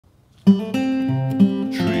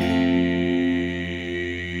Trees.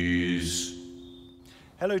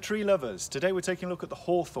 Hello tree lovers, today we're taking a look at the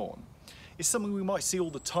hawthorn. It's something we might see all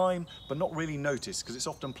the time but not really notice because it's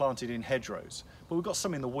often planted in hedgerows. But we've got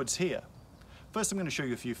some in the woods here. First I'm going to show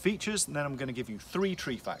you a few features and then I'm going to give you 3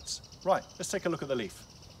 tree facts. Right, let's take a look at the leaf.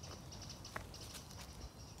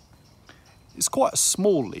 It's quite a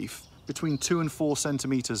small leaf, between 2 and 4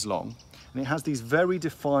 centimetres long, and it has these very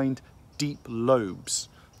defined deep lobes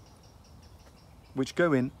which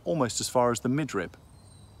go in almost as far as the midrib.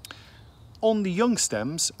 On the young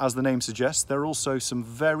stems, as the name suggests, there are also some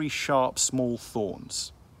very sharp small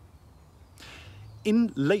thorns.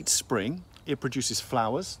 In late spring, it produces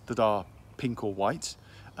flowers that are pink or white,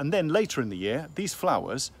 and then later in the year, these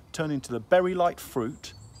flowers turn into the berry-like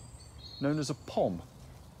fruit known as a pom.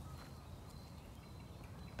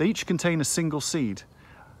 They each contain a single seed,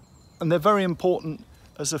 and they're very important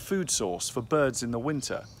as a food source for birds in the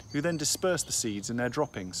winter, who then disperse the seeds in their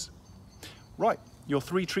droppings. Right, your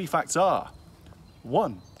 3 tree facts are: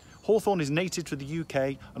 1. Hawthorn is native to the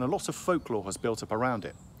UK and a lot of folklore has built up around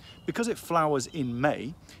it. Because it flowers in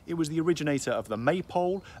May, it was the originator of the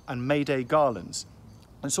maypole and May Day garlands.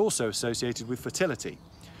 It's also associated with fertility.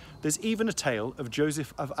 There's even a tale of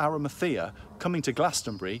Joseph of Arimathea coming to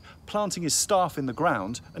Glastonbury, planting his staff in the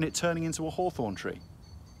ground and it turning into a hawthorn tree.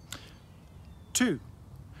 2.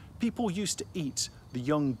 People used to eat the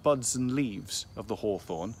young buds and leaves of the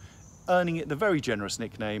hawthorn, earning it the very generous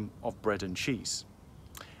nickname of bread and cheese.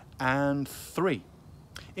 And 3.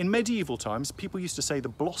 In medieval times, people used to say the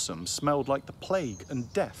blossom smelled like the plague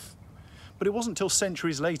and death. But it wasn't until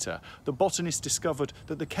centuries later that botanists discovered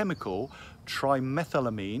that the chemical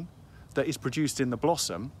trimethylamine that is produced in the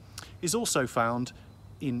blossom is also found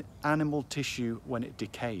in animal tissue when it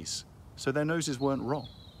decays. So their noses weren't wrong.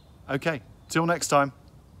 Okay, till next time.